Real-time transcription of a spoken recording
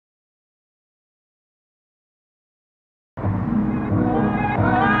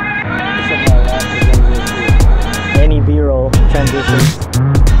transitions.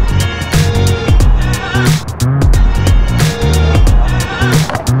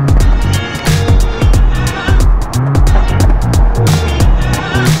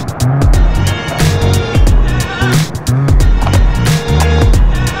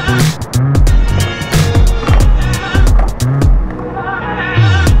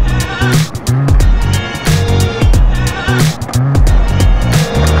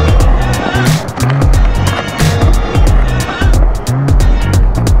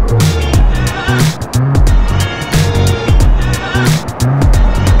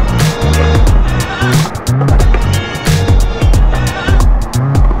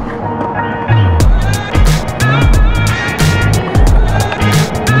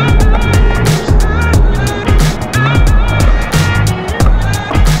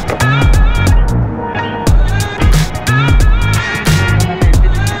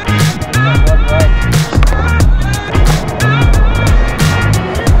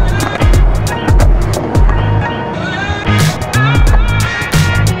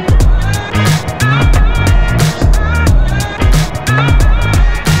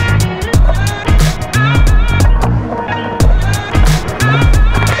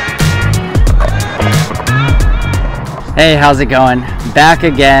 Hey, how's it going? Back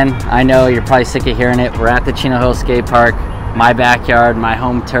again. I know you're probably sick of hearing it. We're at the Chino Hill Skate Park, my backyard, my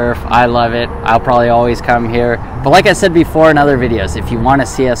home turf. I love it. I'll probably always come here. But like I said before in other videos, if you want to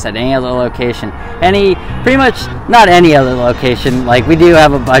see us at any other location, pretty much not any other location, like we do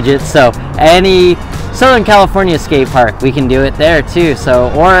have a budget, so any Southern California skate park, we can do it there too.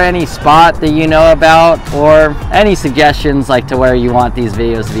 So, or any spot that you know about, or any suggestions like to where you want these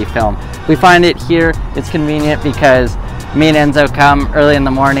videos to be filmed. We find it here, it's convenient because me and Enzo come early in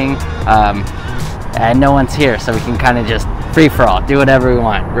the morning and no one's here, so we can kind of just free for all, do whatever we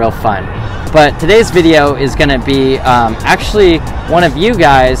want, real fun. But today's video is going to be actually one of you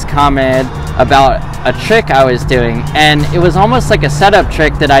guys commented about a trick I was doing, and it was almost like a setup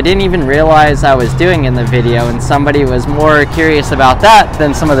trick that I didn't even realize I was doing in the video, and somebody was more curious about that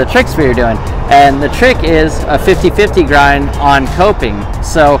than some of the tricks we were doing. And the trick is a 50-50 grind on coping.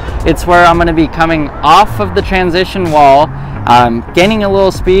 So it's where I'm going to be coming off of the transition wall, gaining a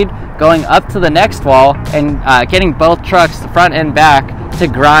little speed, going up to the next wall, and getting both trucks, the front and back, to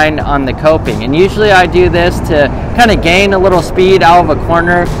grind on the coping. And usually I do this to kind of gain a little speed out of a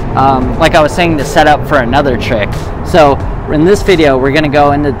corner, like I was saying, to set up for another trick. So in this video we're going to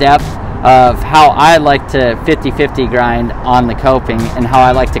go into depth of how I like to 50-50 grind on the coping and how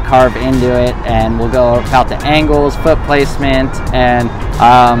I like to carve into it, and we'll go about the angles, foot placement, and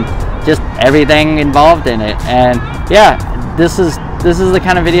just everything involved in it. And yeah, this is the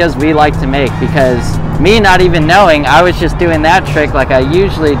kind of videos we like to make, because me not even knowing, I was just doing that trick like I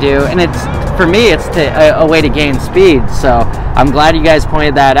usually do, and it's, for me, it's a way to gain speed. So I'm glad you guys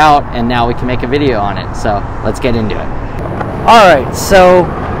pointed that out, and now we can make a video on it. So let's get into it. Alright, so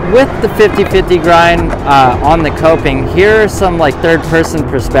with the 50-50 grind on the coping, here are some like third-person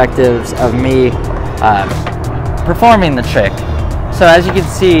perspectives of me performing the trick. So as you can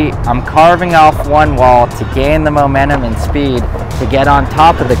see, I'm carving off one wall to gain the momentum and speed to get on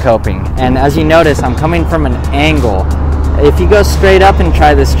top of the coping. And as you notice, I'm coming from an angle. If you go straight up and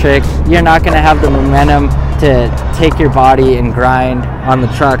try this trick, you're not going to have the momentum to take your body and grind on the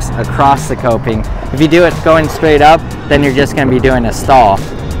trucks across the coping. If you do it going straight up, then you're just going to be doing a stall.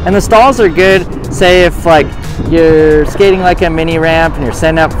 And the stalls are good, say if like you're skating like a mini ramp and you're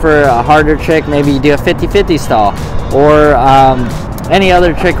setting up for a harder trick, maybe you do a 50-50 stall, or any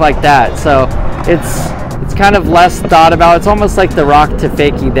other trick like that. So it's kind of less thought about. It's almost like the rock to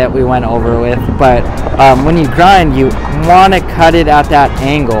fakie that we went over with, but when you grind, you want to cut it at that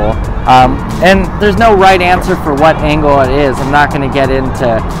angle. And there's no right answer for what angle it is. I'm not going to get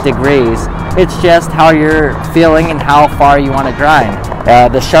into degrees. It's just how you're feeling and how far you want to grind.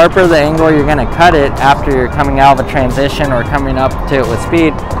 The sharper the angle you're going to cut it after you're coming out of a transition or coming up to it with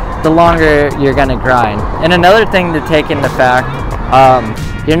speed, the longer you're going to grind. And another thing to take into fact,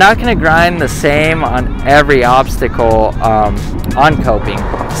 you're not going to grind the same on every obstacle on coping.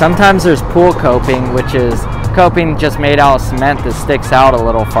 Sometimes there's pool coping, which is coping just made out of cement that sticks out a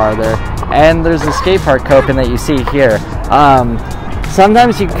little farther. And there's the skate park coping that you see here.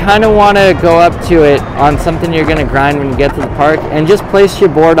 Sometimes you kind of want to go up to it on something you're going to grind when you get to the park, and just place your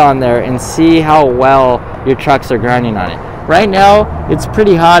board on there and see how well your trucks are grinding on it. Right now it's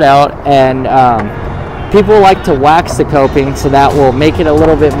pretty hot out, and people like to wax the coping, so that will make it a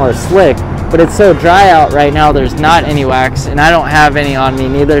little bit more slick, but it's so dry out right now there's not any wax, and I don't have any on me,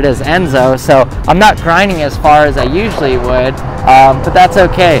 neither does Enzo, so I'm not grinding as far as I usually would, but that's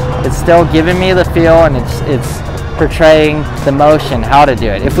okay. It's still giving me the feel, and it's portraying the motion, how to do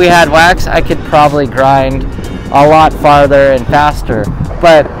it. If we had wax, I could probably grind a lot farther and faster,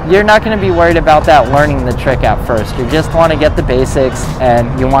 but you're not going to be worried about that learning the trick at first. You just want to get the basics,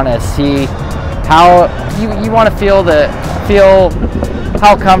 and you want to see how you want to feel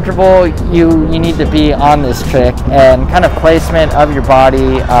how comfortable you need to be on this trick, and kind of placement of your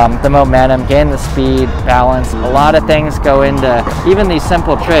body, the momentum, gain the speed, balance. A lot of things go into even these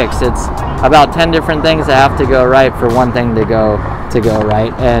simple tricks. It's about 10 different things that have to go right for one thing to go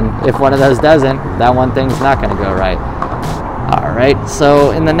right, and if one of those doesn't, that one thing's not going to go right. Alright,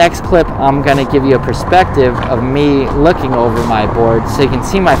 so in the next clip I'm going to give you a perspective of me looking over my board so you can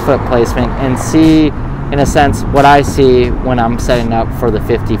see my foot placement and see, in a sense, what I see when I'm setting up for the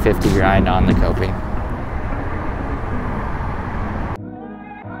 50-50 grind on the coping.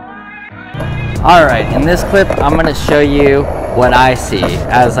 Alright, in this clip I'm going to show you what I see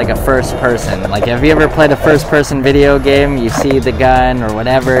as like a first person. Like, have you ever played a first person video game? You see the gun or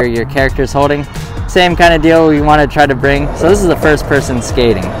whatever your character's holding? Same kind of deal we want to try to bring. So this is the first person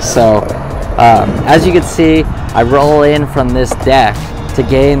skating. So as you can see, I roll in from this deck to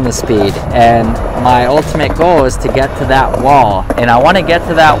gain the speed, and my ultimate goal is to get to that wall, and I want to get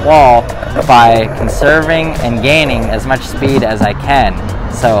to that wall by conserving and gaining as much speed as I can.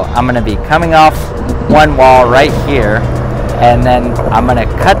 So I'm going to be coming off one wall right here, and then I'm going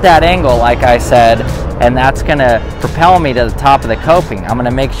to cut that angle like I said, and that's going to propel me to the top of the coping. I'm going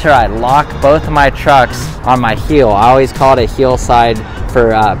to make sure I lock both of my trucks on my heel. I always call it a heel side for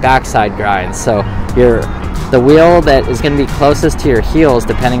backside grinds. So the wheel that is going to be closest to your heels,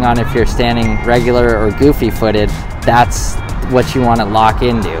 depending on if you're standing regular or goofy footed, that's what you want to lock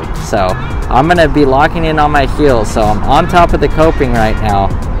into. So I'm going to be locking in on my heels, so I'm on top of the coping right now,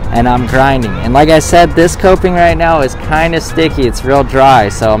 and I'm grinding. And like I said, this coping right now is kind of sticky. It's real dry,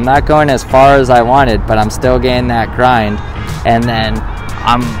 so I'm not going as far as I wanted, but I'm still getting that grind. And then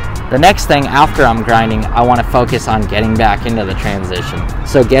the next thing after I'm grinding, I want to focus on getting back into the transition.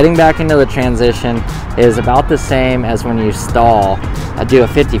 So getting back into the transition is about the same as when you stall, do a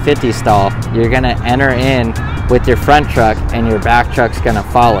 50-50 stall. You're going to enter in with your front truck and your back truck's going to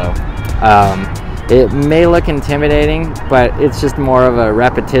follow. It may look intimidating, but it's just more of a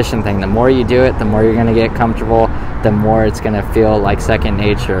repetition thing. The more you do it, the more you're going to get comfortable, the more it's going to feel like second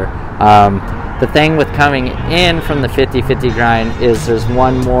nature. The thing with coming in from the 50-50 grind is there's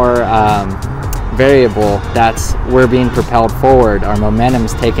one more variable. That's we're being propelled forward. Our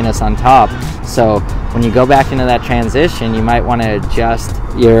momentum's taking us on top. So when you go back into that transition, you might want to adjust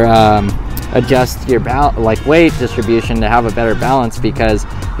your weight distribution to have a better balance, because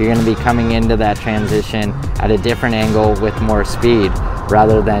you're going to be coming into that transition at a different angle with more speed,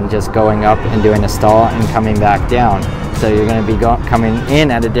 rather than just going up and doing a stall and coming back down. So you're going to be coming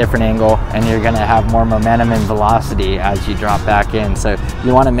in at a different angle, and you're going to have more momentum and velocity as you drop back in. So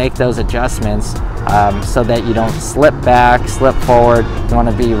you want to make those adjustments so that you don't slip back, slip forward. You want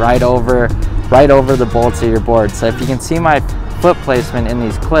to be right over the bolts of your board. So if you can see my foot placement in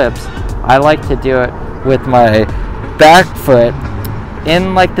these clips, I like to do it with my back foot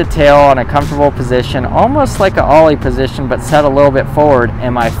in like the tail on a comfortable position, almost like an ollie position, but set a little bit forward,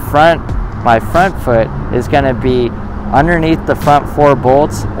 and my front foot is going to be underneath the front four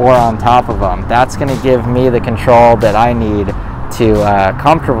bolts or on top of them. That's going to give me the control that I need to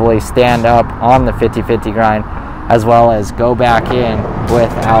comfortably stand up on the 50-50 grind, as well as go back in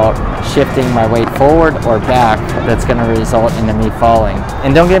without shifting my weight forward or back. That's going to result into me falling.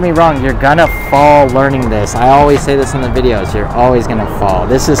 And don't get me wrong, you're gonna fall learning this. I always say this in the videos, you're always gonna fall.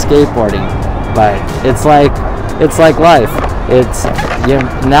 This is skateboarding, but it's like life.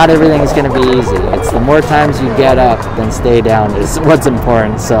 Not everything is gonna be easy. It's the more times you get up than stay down is what's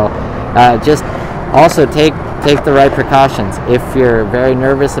important. So just also take the right precautions. If you're very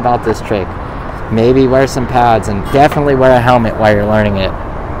nervous about this trick, maybe wear some pads, and definitely wear a helmet while you're learning it.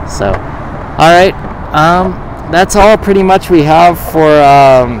 So, all right, that's all pretty much we have for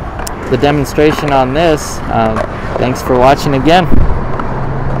the demonstration on this. Thanks for watching again.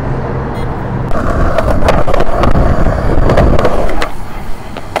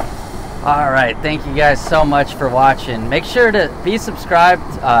 All right, thank you guys so much for watching. Make sure to be subscribed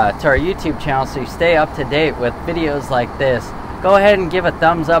to our YouTube channel so you stay up to date with videos like this. Go ahead and give a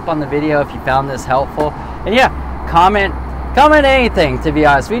thumbs up on the video if you found this helpful. And yeah, comment anything, to be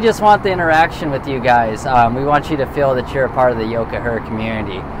honest. We just want the interaction with you guys. We want you to feel that you're a part of the Yoka Her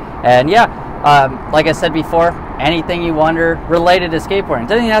community. And yeah, like I said before, anything you wonder related to skateboarding. It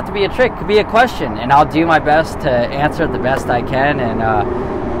doesn't even have to be a trick, it could be a question, and I'll do my best to answer it the best I can. And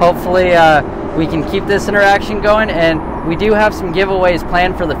hopefully we can keep this interaction going. And we do have some giveaways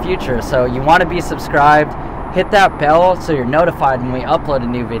planned for the future, so you want to be subscribed. hit that bell so you're notified when we upload a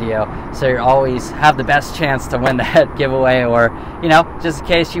new video, so you always have the best chance to win that giveaway, or you know, just in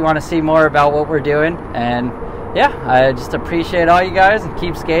case you want to see more about what we're doing. And yeah, I just appreciate all you guys, and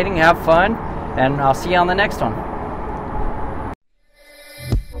keep skating, have fun, and I'll see you on the next one.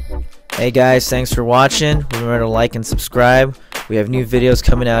 Hey guys, thanks for watching. Remember to like and subscribe. We have new videos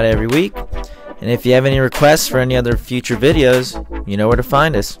coming out every week. And if you have any requests for any other future videos, you know where to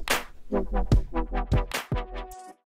find us.